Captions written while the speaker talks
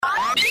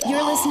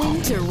You're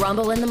listening to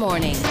Rumble in the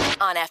Morning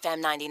on FM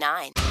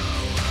 99.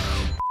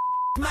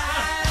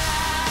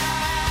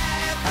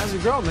 How's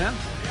your girl, man?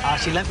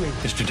 She left me.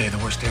 Yesterday, the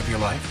worst day of your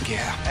life?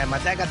 Yeah. And my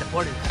dad got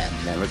deported.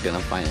 I'm never going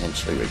to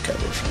financially recover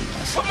from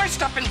this. Put my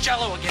stuff in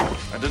Jell-O again.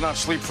 I did not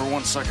sleep for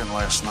 1 second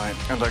last night,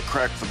 and I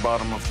cracked the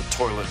bottom of the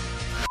toilet.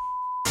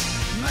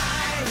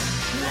 My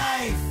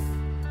life.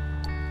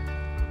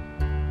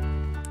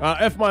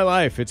 F My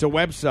Life. It's a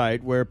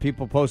website where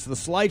people post the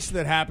slights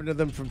that happen to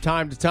them from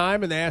time to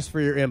time, and they ask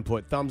for your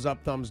input. Thumbs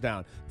up, thumbs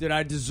down. Did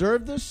I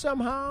deserve this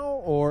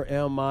somehow, or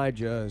am I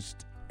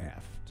just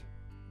effed?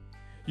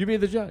 You be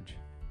the judge.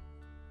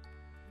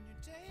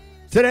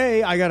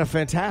 Today, I got a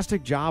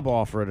fantastic job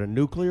offer at a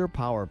nuclear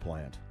power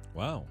plant.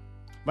 Wow.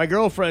 My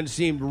girlfriend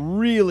seemed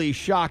really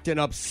shocked and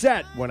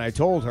upset when I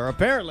told her.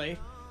 Apparently,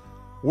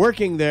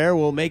 working there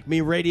will make me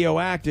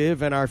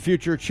radioactive, and our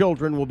future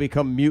children will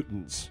become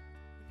mutants.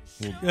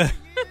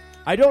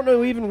 I don't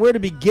know even where to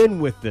begin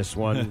with this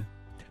one.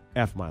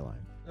 F my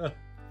life.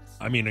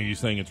 I mean, are you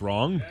saying it's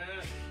wrong?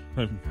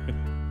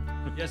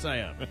 Yes, I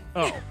am.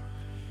 Oh.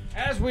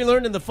 As we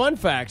learned in the fun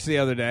facts the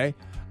other day,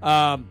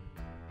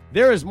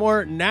 there is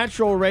more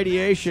natural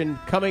radiation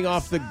coming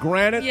off the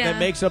granite that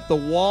makes up the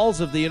walls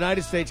of the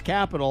United States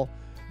Capitol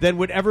than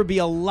would ever be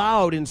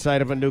allowed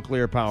inside of a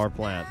nuclear power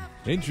plant.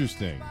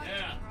 Interesting.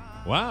 Yeah.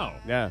 Wow.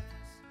 Yeah.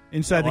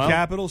 Inside the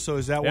Capitol, so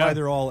is that why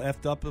they're all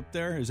effed up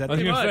there? Is that I was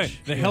pretty going to much? say,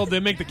 the hell they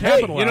make the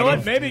Capitol you know out what?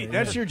 of? Maybe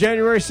that's your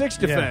January 6th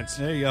defense.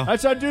 There you go.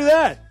 That's how to do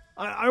that.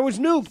 I was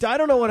nuked. I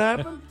don't know what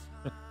happened.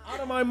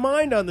 Out of my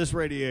mind on this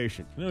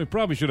radiation. You know, we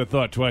probably should have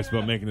thought twice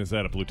about making this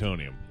out of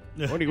plutonium.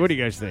 What do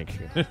you guys think?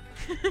 The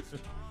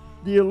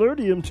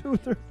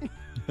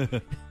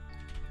Alertium-230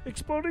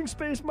 exploding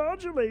space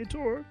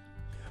modulator.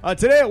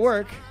 Today at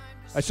work,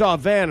 I saw a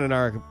van in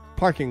our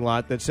parking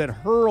lot that said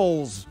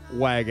Hurl's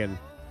Wagon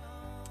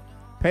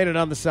painted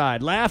on the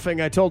side. Laughing,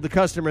 I told the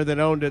customer that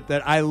owned it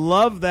that I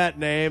love that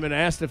name and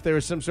asked if there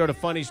was some sort of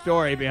funny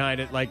story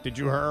behind it, like, did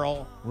you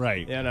hurl?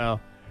 Right. You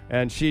know,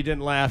 and she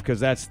didn't laugh because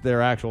that's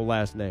their actual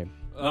last name.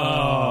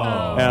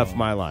 Oh. F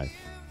my life.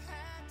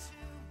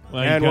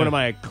 Well, And one of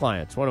my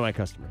clients, one of my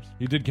customers.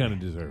 You did kind of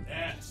deserve it.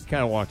 Yes.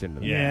 Kind of walked into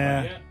that.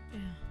 Yeah.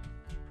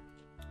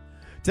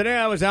 Today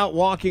I was out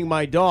walking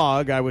my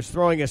dog. I was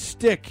throwing a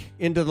stick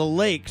into the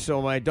lake so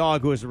my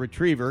dog, who is a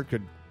retriever,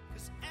 could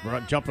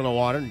jump in the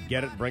water and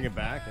get it and bring it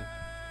back. And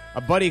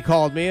a buddy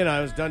called me, and I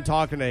was done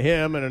talking to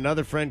him, and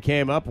another friend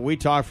came up, and we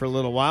talked for a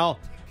little while.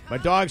 My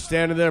dog's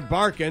standing there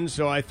barking,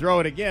 so I throw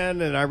it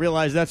again, and I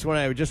realized that's when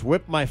I would just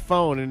whip my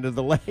phone into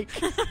the lake.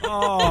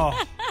 Oh,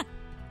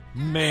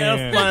 man.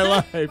 F my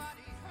life.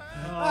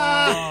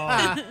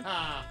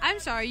 I'm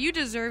sorry, you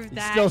deserve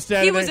that. Still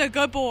standing He was there, a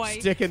good boy.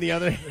 Stick in the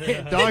other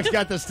hand. Dog's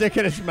got the stick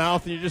in his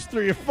mouth, and you just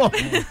threw your phone.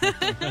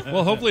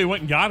 Well, hopefully he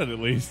went and got it at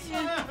least.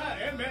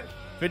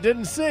 If it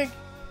didn't sink.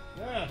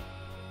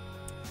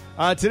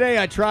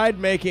 Today I tried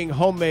making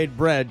homemade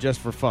bread just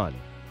for fun.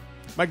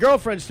 My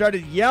girlfriend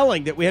started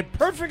yelling that we had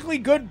perfectly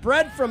good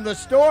bread from the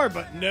store,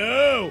 but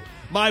no,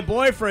 my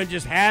boyfriend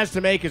just has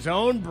to make his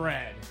own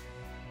bread.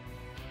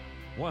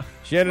 What?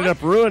 She ended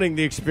up ruining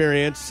the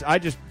experience. I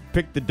just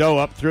picked the dough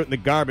up, threw it in the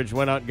garbage,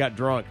 went out and got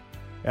drunk.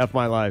 F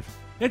my life.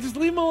 Yeah, just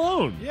leave him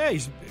alone. yeah.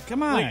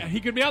 Come on. Like,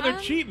 he could be out there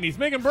cheating. He's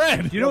making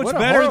bread. you know what's what a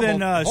better horrible-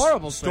 than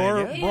horrible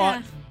store thing,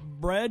 bought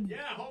bread? Yeah,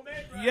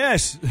 homemade bread.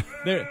 Yes.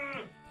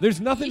 There's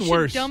nothing You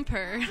worse. should dump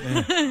her.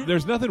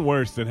 There's nothing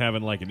worse than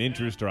having like an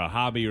interest or a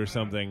hobby or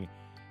something,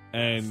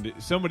 and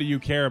somebody you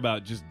care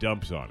about just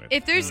dumps on it.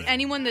 If there's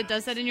anyone that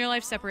does that in your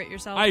life, separate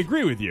yourself. I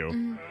agree with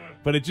you,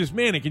 but it just,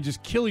 man, it can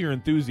just kill your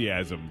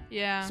enthusiasm.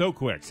 Yeah. So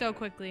quick. So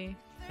quickly.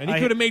 And he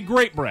could have made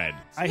great bread.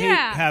 I hate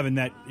having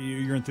that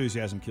your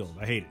enthusiasm killed.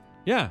 I hate it.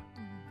 Yeah.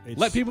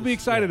 Let people be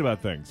excited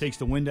about things. Takes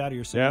the wind out of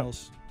your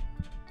sails.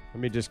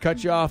 Let me just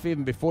cut you off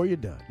even before you're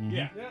done.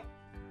 Yeah.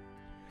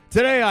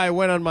 Today I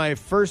went on my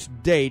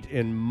first date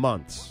in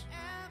months.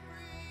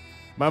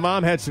 My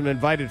mom had some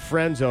invited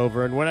friends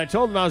over, and when I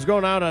told them I was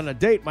going out on a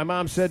date, my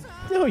mom said,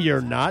 "No,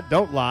 you're not.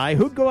 Don't lie.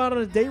 Who'd go out on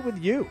a date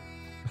with you?"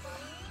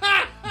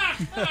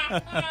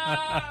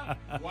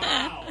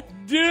 Wow.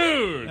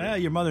 Dude. Yeah,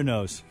 your mother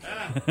knows.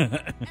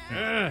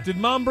 Did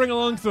Mom bring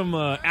along some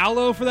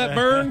aloe for that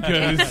burn?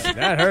 'Cause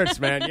That hurts,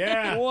 man.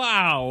 Yeah.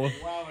 wow.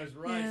 Wow is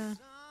right. Yeah.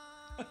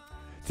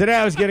 Today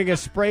I was getting a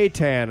spray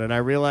tan, and I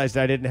realized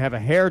I didn't have a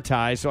hair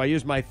tie, so I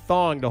used my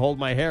thong to hold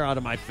my hair out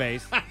of my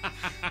face.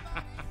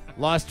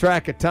 Lost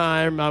track of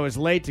time. I was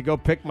late to go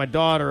pick my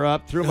daughter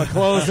up, threw my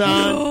clothes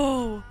on,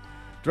 Oh.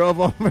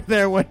 drove over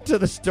there, went to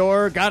the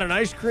store, got an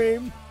ice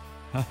cream.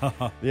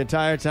 The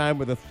entire time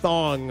with a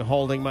thong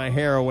holding my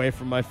hair away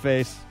from my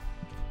face.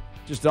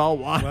 Just all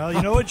wild. Well,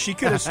 you know what? She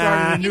could have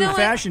started a You new know what?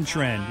 fashion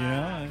trend, you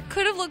know?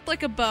 Could have looked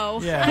like a bow.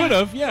 Yeah. Could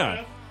have,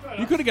 yeah.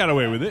 You could have got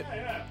away with it.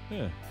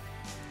 Yeah.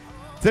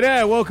 Today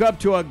I woke up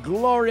to a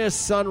glorious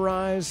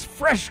sunrise,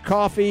 fresh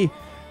coffee,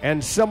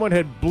 and someone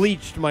had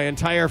bleached my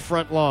entire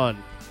front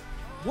lawn.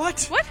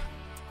 What? What?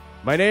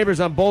 My neighbors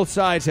on both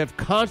sides have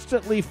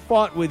constantly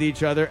fought with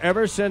each other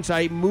ever since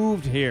I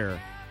moved here.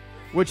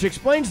 which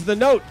explains the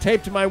note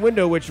taped to my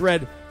window, which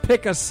read,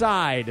 "Pick a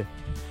side."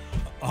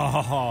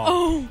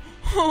 Oh.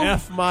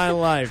 F my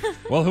life.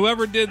 Well,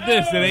 whoever did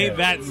this, it ain't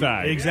that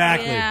side.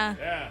 Exactly.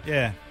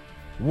 Yeah.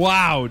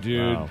 Wow,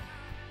 dude. Wow.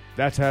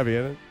 That's heavy,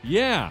 isn't it?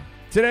 Yeah.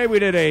 Today we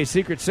did a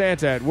Secret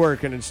Santa at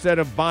work, and instead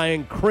of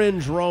buying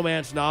cringe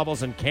romance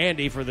novels and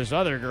candy for this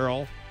other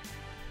girl,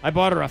 I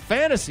bought her a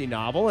fantasy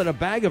novel and a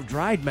bag of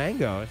dried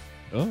mangoes.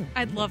 Oh.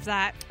 I'd love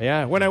that.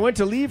 Yeah, when I went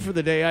to leave for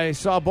the day, I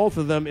saw both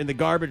of them in the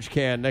garbage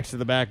can next to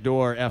the back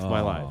door. F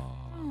my life.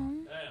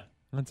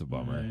 That's a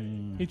bummer.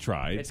 He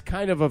tried. It's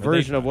kind of a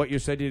version of what you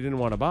said you didn't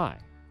want to buy.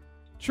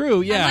 True,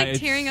 yeah. I'm like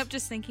tearing up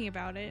just thinking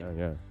about it.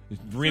 Yeah.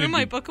 Threw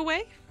my book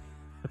away?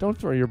 Don't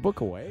throw your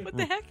book away. What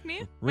the heck,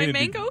 man? Rena, My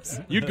mangoes?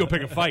 You'd go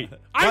pick a fight.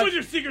 I was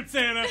your Secret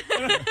Santa.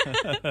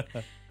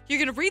 You're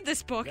going to read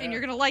this book and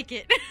you're going to like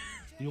it.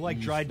 You like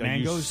dried You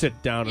mangoes?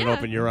 sit down and Yeah.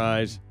 open your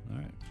eyes. All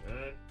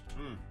right.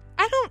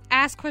 I don't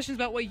ask questions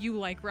about what you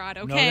like, Rod,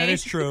 okay? No, that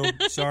is true.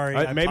 Sorry.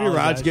 I Maybe apologize.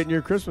 Rod's getting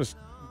your Christmas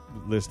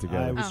list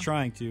together. I was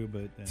trying to,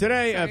 but...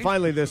 Today,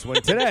 finally this one.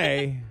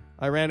 Today,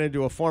 I ran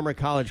into a former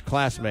college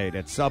classmate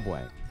at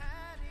Subway.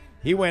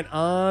 He went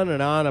on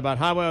and on about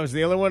how I was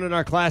the only one in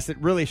our class that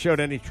really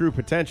showed any true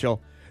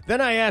potential. Then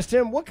I asked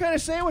him what kind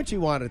of sandwich he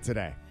wanted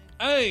today.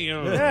 Hey,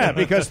 Yeah,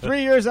 because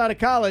 3 years out of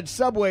college,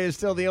 Subway is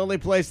still the only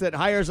place that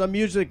hires a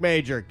music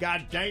major.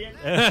 God dang it.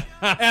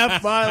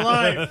 F my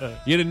life.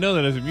 You didn't know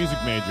that as a music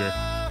major.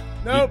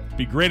 Nope. You'd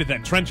be great at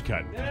that trench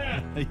cut.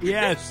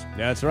 Yes.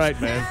 That's right,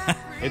 man.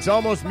 It's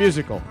almost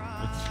musical.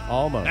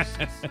 Almost.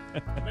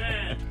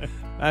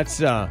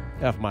 That's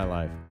F my life.